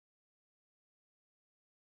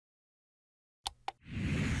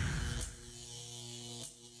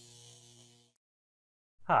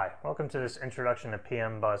Hi, welcome to this Introduction to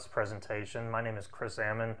PMBus presentation. My name is Chris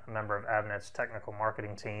Ammon, a member of Avnet's technical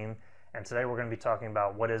marketing team, and today we're going to be talking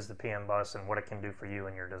about what is the PMBus and what it can do for you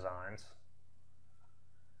in your designs.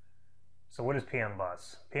 So what is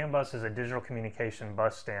PMBus? PMBus is a digital communication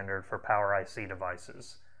bus standard for power IC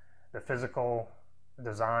devices. The physical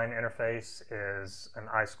design interface is an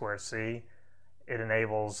I2C. It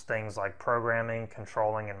enables things like programming,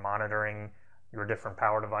 controlling, and monitoring your different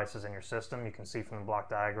power devices in your system. You can see from the block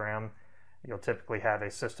diagram, you'll typically have a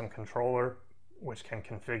system controller which can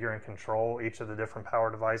configure and control each of the different power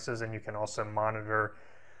devices, and you can also monitor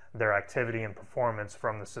their activity and performance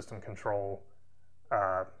from the system control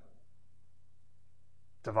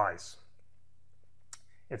device.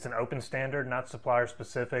 It's an open standard, not supplier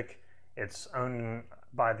specific. It's owned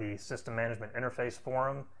by the System Management Interface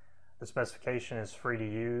Forum. The specification is free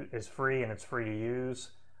and it's free to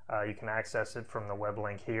use. You can access it from the web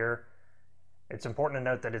link here. It's important to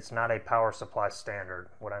note that it's not a power supply standard.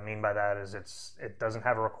 What I mean by that is it doesn't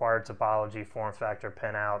have a required topology, form factor,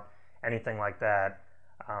 pinout, anything like that.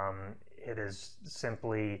 It is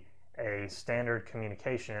simply a standard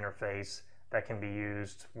communication interface that can be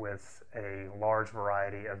used with a large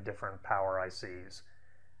variety of different power ICs.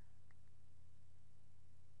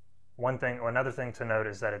 Another thing to note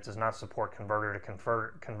is that it does not support converter to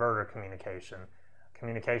converter communication.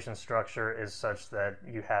 Communication structure is such that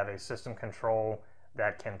you have a system control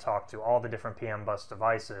that can talk to all the different PMBus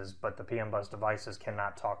devices, but the PMBus devices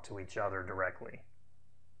cannot talk to each other directly.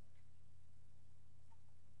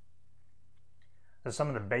 So some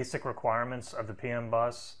of the basic requirements of the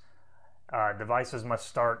PMBus: devices must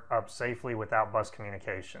start up safely without bus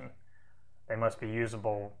communication. They must be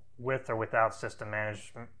usable with or without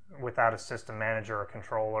a system manager or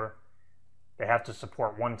controller. They have to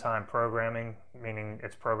support one-time programming, meaning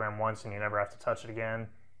it's programmed once and you never have to touch it again.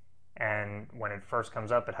 And when it first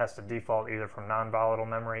comes up, it has to default either from non-volatile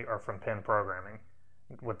memory or from pin programming.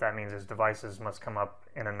 What that means is devices must come up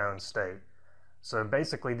in a known state. So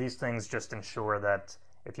basically these things just ensure that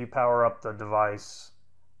if you power up the device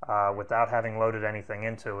without having loaded anything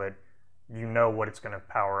into it, you know what it's going to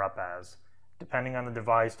power up as. Depending on the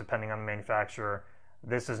device, depending on the manufacturer,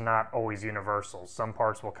 this is not always universal. Some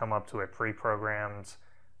parts will come up to a pre-programmed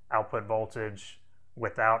output voltage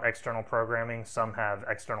without external programming. Some have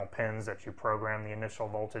external pins that you program the initial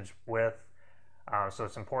voltage with. So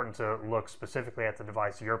it's important to look specifically at the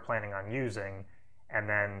device you're planning on using and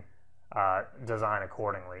then design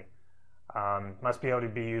accordingly. Must be able to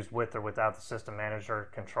be used with or without the system manager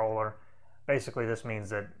controller. Basically this means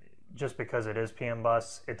that just because it is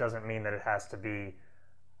PMBus, it doesn't mean that it has to be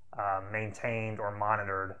maintained or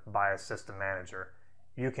monitored by a system manager.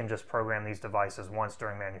 You can just program these devices once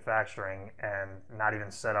during manufacturing and not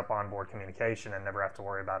even set up onboard communication and never have to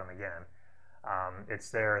worry about them again. It's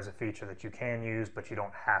there as a feature that you can use, but you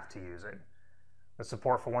don't have to use it. The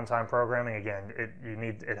support for one-time programming, again,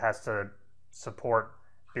 it has to support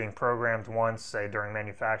being programmed once, say during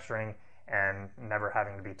manufacturing, and never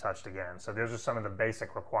having to be touched again. So those are some of the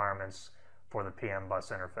basic requirements for the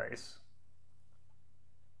PMBus interface.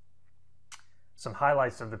 Some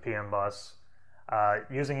highlights of the PMBus: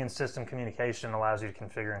 using in-system communication allows you to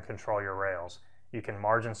configure and control your rails. You can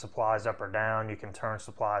margin supplies up or down, you can turn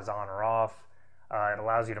supplies on or off. It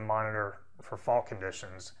allows you to monitor for fault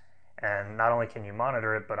conditions. And not only can you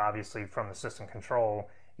monitor it, but obviously from the system control,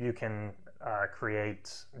 you can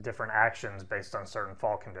create different actions based on certain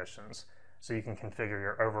fault conditions. So you can configure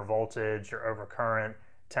your over voltage, your over current,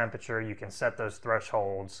 temperature. You can set those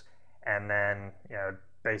thresholds, and then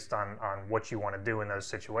based on what you want to do in those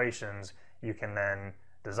situations, you can then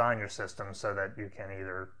design your system so that you can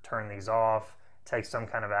either turn these off, take some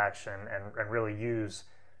kind of action, and really use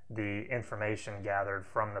the information gathered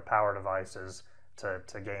from the power devices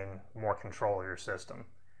to gain more control of your system.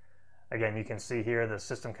 Again, you can see here the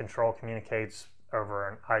system control communicates over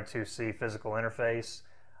an I2C physical interface.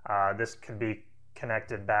 This could be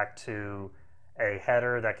connected back to a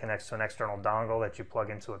header that connects to an external dongle that you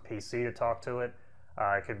plug into a PC to talk to it.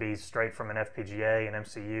 It could be straight from an FPGA, an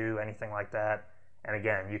MCU, anything like that. And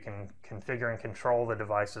again, you can configure and control the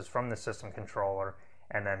devices from the system controller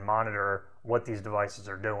and then monitor what these devices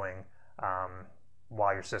are doing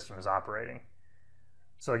while your system is operating.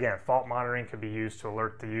 So again, fault monitoring could be used to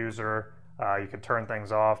alert the user. You could turn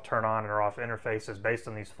things off, turn on or off interfaces based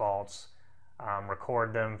on these faults,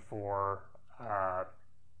 record them for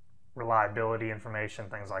reliability information,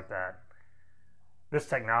 things like that. This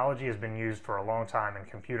technology has been used for a long time in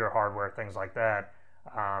computer hardware, things like that,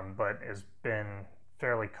 but has been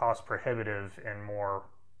fairly cost prohibitive in more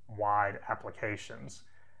wide applications.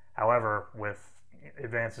 However, with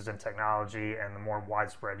advances in technology and the more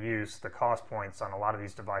widespread use, the cost points on a lot of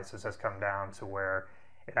these devices has come down to where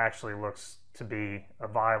it actually looks to be a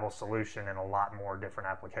viable solution in a lot more different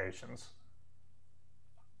applications.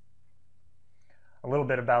 A little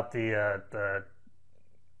bit about the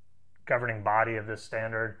governing body of this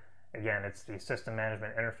standard. Again, it's the System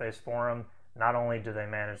Management Interface Forum. Not only do they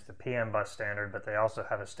manage the PMBus standard, but they also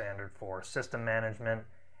have a standard for system management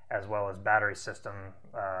as well as battery system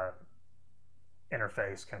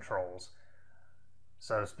interface controls.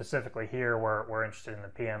 So specifically here, we're interested in the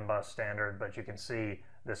PMBus standard, but you can see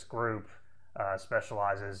this group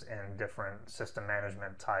specializes in different system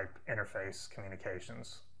management type interface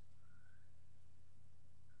communications.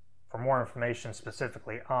 For more information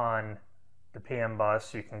specifically on the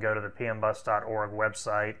PMBus, you can go to the pmbus.org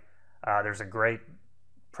website. There's a great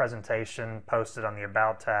presentation posted on the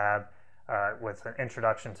About tab with an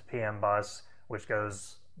introduction to PMBus, which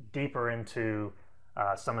goes deeper into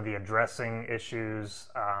some of the addressing issues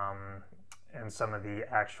and some of the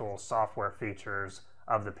actual software features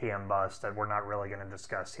of the PMBus that we're not really going to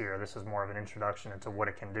discuss here. This is more of an introduction into what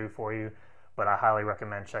it can do for you, but I highly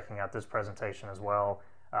recommend checking out this presentation as well.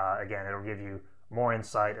 Again, it'll give you more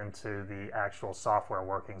insight into the actual software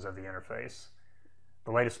workings of the interface.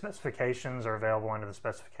 The latest specifications are available under the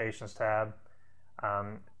Specifications tab.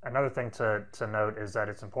 Another thing to note is that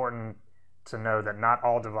it's important to know that not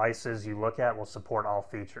all devices you look at will support all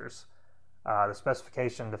features. The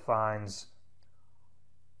specification defines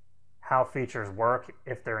how features work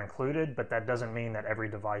if they're included, but that doesn't mean that every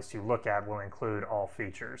device you look at will include all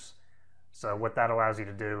features. So what that allows you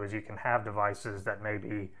to do is you can have devices that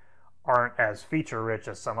maybe aren't as feature rich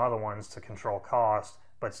as some other ones to control cost,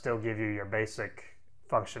 but still give you your basic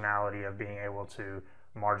functionality of being able to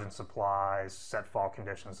margin supplies, set fault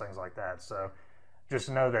conditions, things like that. So just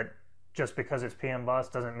know that just because it's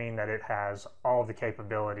PMBus doesn't mean that it has all the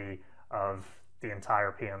capability of the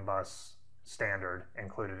entire PMBus standard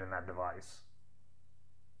included in that device.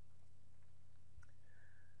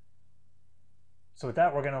 So with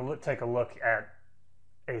that, we're going to take a look at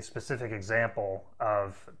a specific example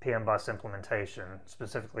of PMBus implementation,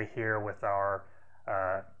 specifically here with our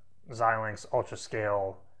Xilinx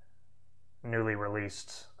Ultrascale newly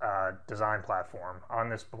released design platform. On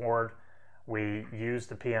this board, we use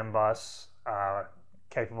the PMBus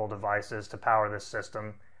capable devices to power this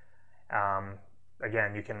system.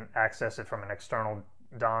 Again, you can access it from an external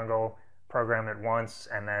dongle, program it once,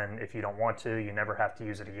 and then if you don't want to, you never have to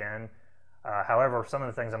use it again. However, some of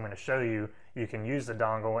the things I'm going to show you, you can use the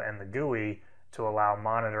dongle and the GUI to allow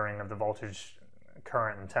monitoring of the voltage,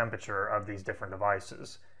 current, and temperature of these different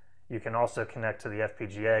devices. You can also connect to the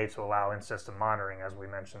FPGA to allow in-system monitoring, as we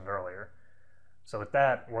mentioned earlier. So with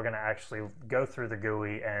that, we're going to actually go through the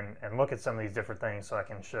GUI and look at some of these different things so I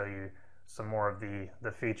can show you some more of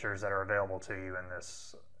the features that are available to you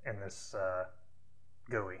in this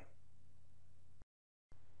GUI.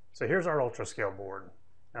 So here's our Ultrascale board.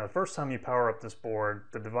 Now, the first time you power up this board,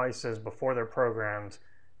 the devices, before they're programmed,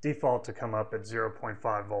 default to come up at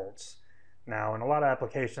 0.5 volts. Now, in a lot of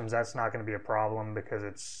applications, that's not going to be a problem because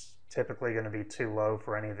it's typically going to be too low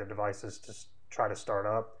for any of the devices to try to start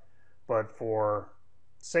up. But for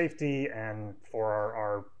safety and for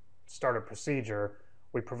our startup procedure,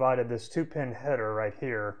 we provided this 2-pin header right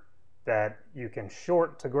here that you can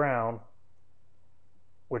short to ground,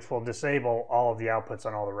 which will disable all of the outputs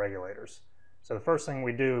on all the regulators. So the first thing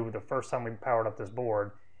we do, the first time we powered up this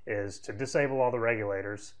board, is to disable all the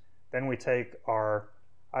regulators. Then we take our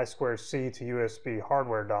I2C to USB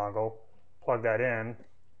hardware dongle, plug that in,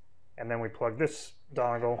 and then we plug this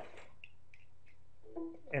dongle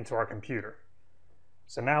into our computer.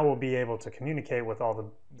 So now we'll be able to communicate with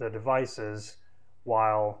all the devices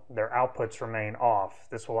while their outputs remain off.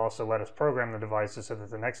 This will also let us program the devices so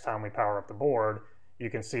that the next time we power up the board,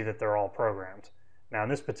 you can see that they're all programmed. Now in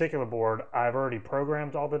this particular board, I've already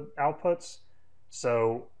programmed all the outputs,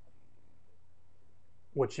 so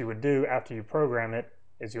what you would do after you program it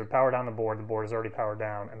is you would power down the board is already powered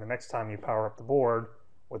down, and the next time you power up the board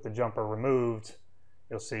with the jumper removed,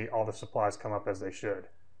 you'll see all the supplies come up as they should.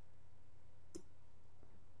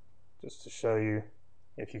 Just to show you,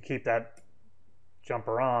 if you keep that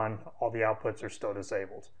jumper on, all the outputs are still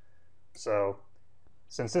disabled. So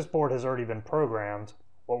since this board has already been programmed,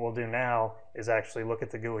 what we'll do now is actually look at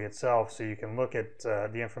the GUI itself so you can look at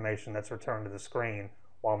the information that's returned to the screen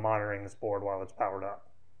while monitoring this board while it's powered up.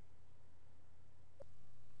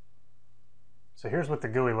 So here's what the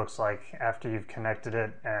GUI looks like after you've connected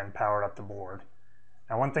it and powered up the board.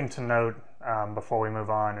 Now, one thing to note before we move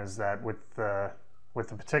on is that with the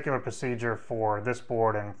particular procedure for this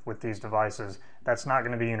board and with these devices, that's not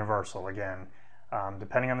going to be universal. Again,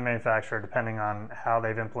 depending on the manufacturer, depending on how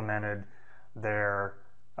they've implemented their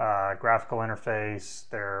graphical interface,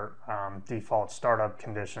 their default startup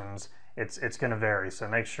conditions, it's going to vary. So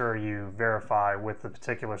make sure you verify with the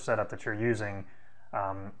particular setup that you're using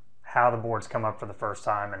how the boards come up for the first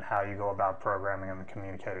time and how you go about programming them and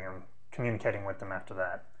communicating with them after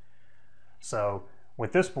that. So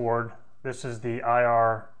with this board, this is the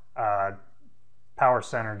IR power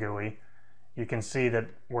center GUI. You can see that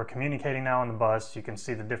we're communicating now on the bus. You can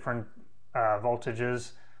see the different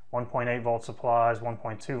voltages, 1.8 volt supplies,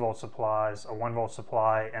 1.2 volt supplies, a 1 volt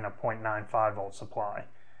supply, and a 0.95 volt supply.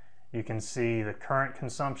 You can see the current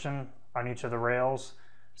consumption on each of the rails.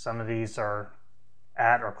 Some of these are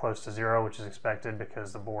at or close to zero, which is expected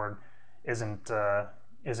because the board isn't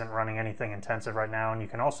running anything intensive right now. And you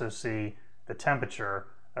can also see the temperature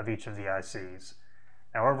of each of the ICs.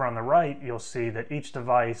 Now over on the right, you'll see that each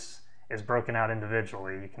device is broken out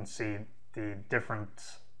individually. You can see the different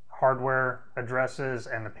hardware addresses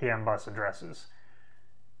and the PMBus addresses.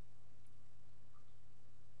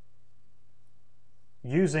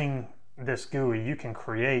 Using this GUI, you can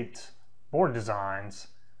create board designs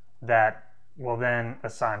that will then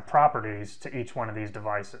assign properties to each one of these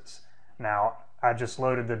devices. Now, I just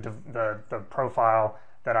loaded the profile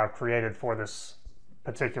that I've created for this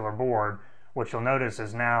particular board. What you'll notice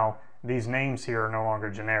is now these names here are no longer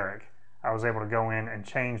generic. I was able to go in and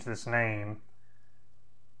change this name.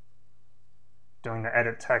 Doing the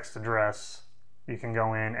edit text address, you can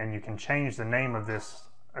go in and you can change the name of this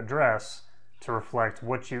address to reflect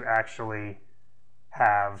what you actually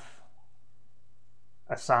have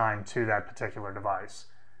assigned to that particular device.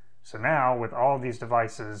 So now with all of these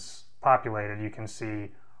devices populated, you can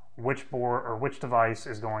see which board or which device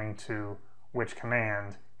is going to which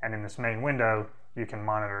command, and in this main window you can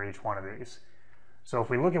monitor each one of these. So if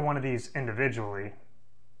we look at one of these individually,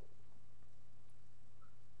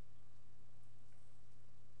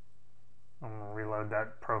 I'm going to reload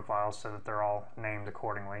that profile so that they're all named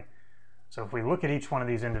accordingly. So if we look at each one of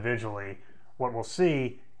these individually, what we'll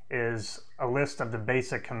see is a list of the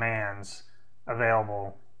basic commands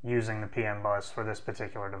available using the PMBus for this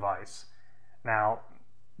particular device. Now,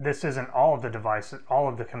 this isn't all of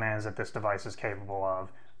the commands that this device is capable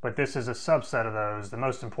of, but this is a subset of those, the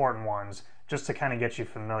most important ones, just to kind of get you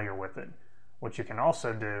familiar with it. What you can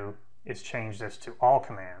also do is change this to all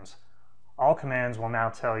commands. All commands will now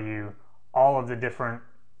tell you all of the different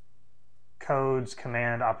codes,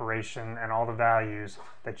 command, operation, and all the values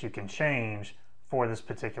that you can change for this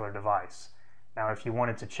particular device. Now, if you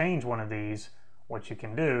wanted to change one of these, what you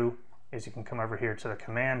can do is you can come over here to the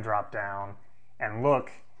command drop down and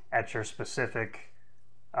look at your specific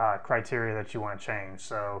criteria that you want to change.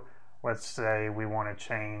 So let's say we want to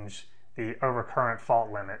change the overcurrent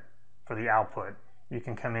fault limit for the output. You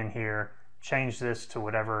can come in here, change this to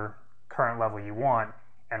whatever current level you want,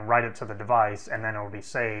 and write it to the device, and then it will be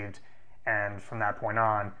saved. And from that point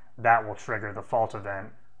on, that will trigger the fault event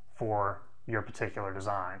for your particular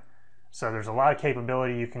design. So there's a lot of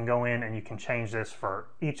capability. You can go in and you can change this for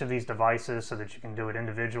each of these devices so that you can do it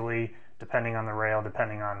individually, depending on the rail,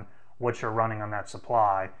 depending on what you're running on that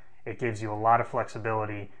supply. It gives you a lot of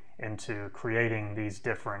flexibility into creating these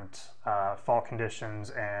different fault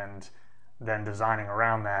conditions and then designing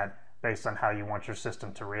around that based on how you want your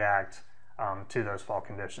system to react to those fault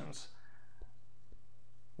conditions.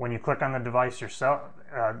 When you click on the device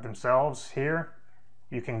themselves here,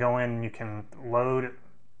 you can go in and you can load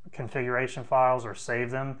configuration files or save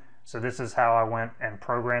them. So this is how I went and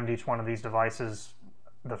programmed each one of these devices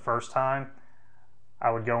the first time. I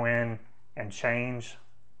would go in and change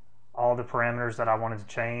all the parameters that I wanted to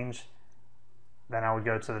change. Then I would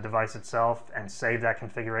go to the device itself and save that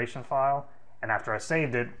configuration file. And after I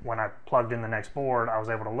saved it, when I plugged in the next board, I was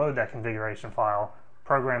able to load that configuration file,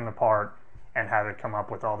 program the part, and have it come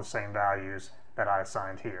up with all the same values that I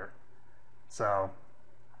assigned here. So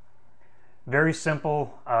very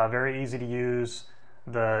simple, very easy to use.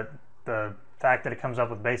 The fact that it comes up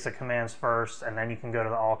with basic commands first and then you can go to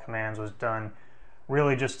the all commands was done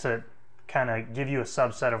really just to kind of give you a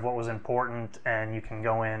subset of what was important, and you can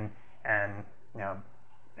go in and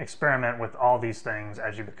experiment with all these things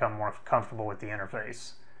as you become more comfortable with the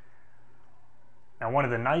interface. Now, one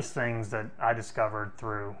of the nice things that I discovered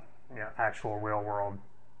through actual real-world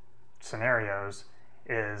scenarios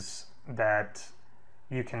is that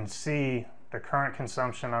you can see the current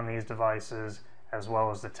consumption on these devices as well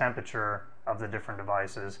as the temperature of the different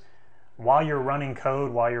devices. While you're running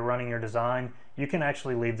code, while you're running your design, you can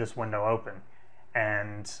actually leave this window open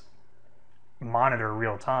and monitor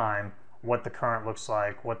real time what the current looks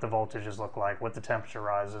like, what the voltages look like, what the temperature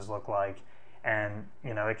rises look like, and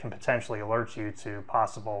it can potentially alert you to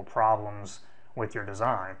possible problems with your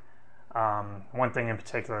design. One thing in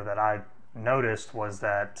particular that I noticed was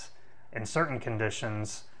that in certain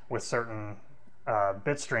conditions with certain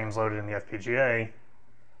bit streams loaded in the FPGA,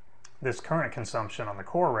 this current consumption on the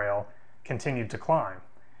core rail continued to climb.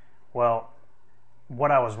 Well,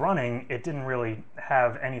 what I was running, it didn't really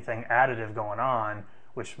have anything additive going on,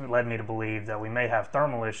 which led me to believe that we may have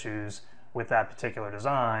thermal issues with that particular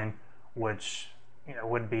design, which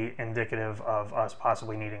would be indicative of us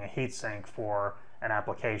possibly needing a heatsink for an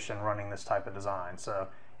application running this type of design. So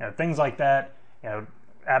things like that,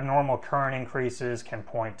 abnormal current increases can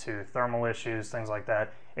point to thermal issues, things like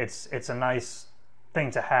that. It's a nice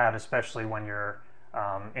thing to have, especially when you're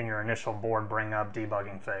in your initial board bring up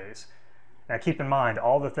debugging phase. Now keep in mind,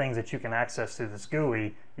 all the things that you can access through this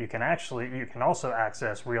GUI, you can also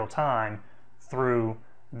access real time through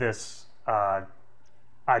this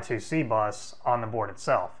I2C bus on the board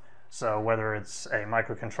itself. So whether it's a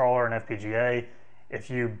microcontroller, an FPGA, if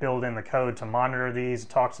you build in the code to monitor these,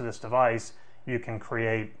 talk to this device, you can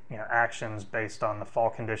create actions based on the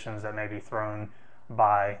fault conditions that may be thrown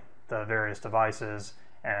by the various devices,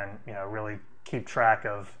 and really keep track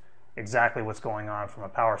of exactly what's going on from a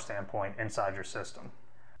power standpoint inside your system.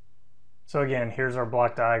 So again, here's our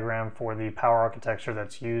block diagram for the power architecture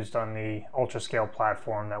that's used on the Ultrascale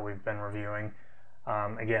platform that we've been reviewing.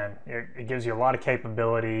 Again, it gives you a lot of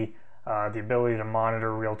capability. The ability to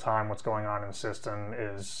monitor real time what's going on in the system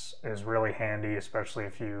is really handy, especially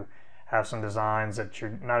if you have some designs that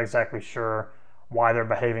you're not exactly sure why they're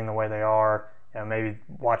behaving the way they are. Maybe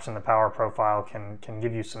watching the power profile can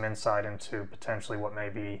give you some insight into potentially what may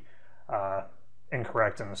be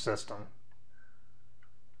incorrect in the system.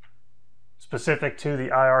 Specific to the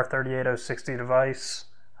IR38060 device,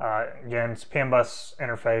 again, it's PMBus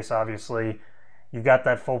interface, obviously. You've got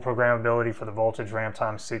that full programmability for the voltage, ramp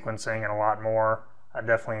time, sequencing, and a lot more. I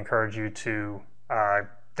definitely encourage you to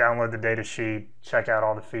download the data sheet, check out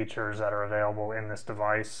all the features that are available in this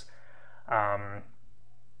device.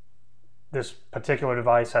 This particular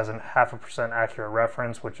device has a 0.5% accurate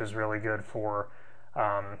reference, which is really good for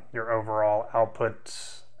your overall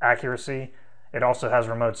output accuracy. It also has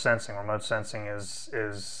remote sensing. Remote sensing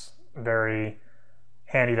is very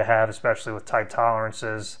handy to have, especially with tight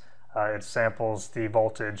tolerances. It samples the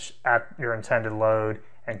voltage at your intended load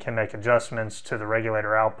and can make adjustments to the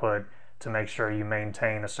regulator output to make sure you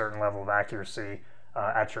maintain a certain level of accuracy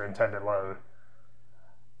at your intended load.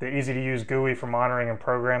 The easy-to-use GUI for monitoring and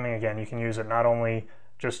programming, again, you can use it not only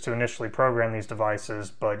just to initially program these devices,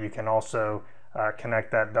 but you can also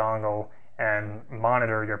connect that dongle and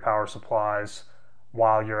monitor your power supplies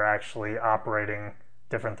while you're actually operating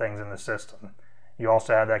different things in the system. You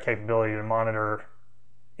also have that capability to monitor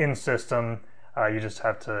in-system. You just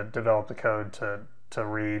have to develop the code to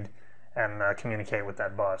read and communicate with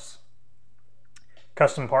that bus.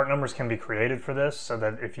 Custom part numbers can be created for this, so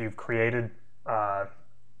that if you've created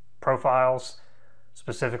profiles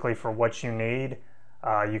specifically for what you need,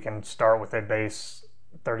 you can start with a base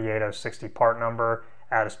 38060 part number,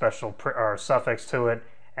 add a special suffix to it,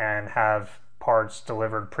 and have parts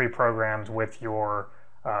delivered pre-programmed with your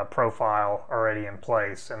profile already in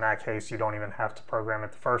place. In that case, you don't even have to program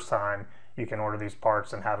it the first time. You can order these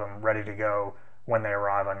parts and have them ready to go when they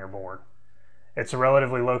arrive on your board. It's a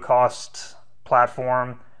relatively low-cost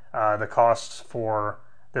platform. The cost for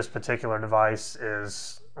this particular device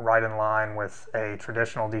is right in line with a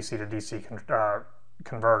traditional DC to DC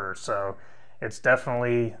converter. So it's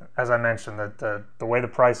definitely, as I mentioned, that the way the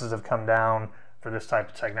prices have come down for this type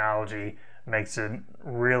of technology makes it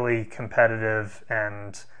really competitive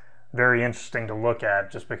and very interesting to look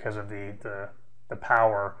at, just because of the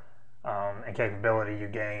power and capability you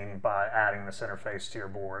gain by adding this interface to your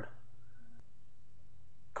board.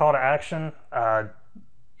 Call to action.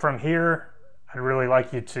 From here, I'd really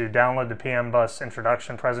like you to download the PMBus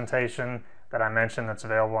introduction presentation that I mentioned that's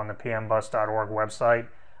available on the pmbus.org website.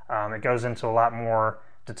 It goes into a lot more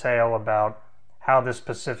detail about how this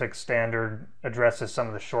specific standard addresses some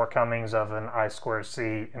of the shortcomings of an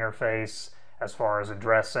I2C interface as far as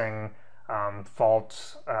addressing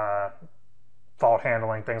fault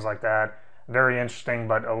handling, things like that. Very interesting,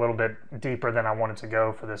 but a little bit deeper than I wanted to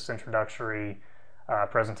go for this introductory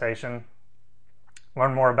presentation.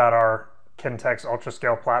 Learn more about our Kintex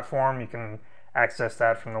Ultrascale platform. You can access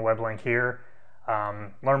that from the web link here.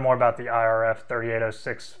 Learn more about the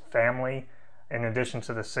IRF38006 family. In addition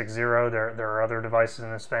to the 6.0, there are other devices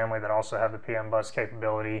in this family that also have the PMBus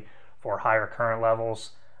capability for higher current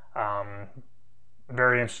levels.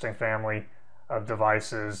 Very interesting family of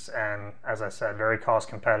devices, and as I said, very cost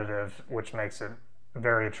competitive, which makes it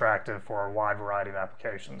very attractive for a wide variety of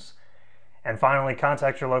applications. And finally,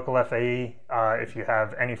 contact your local FAE if you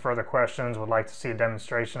have any further questions, would like to see a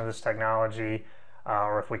demonstration of this technology,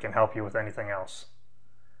 or if we can help you with anything else.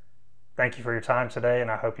 Thank you for your time today, and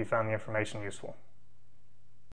I hope you found the information useful.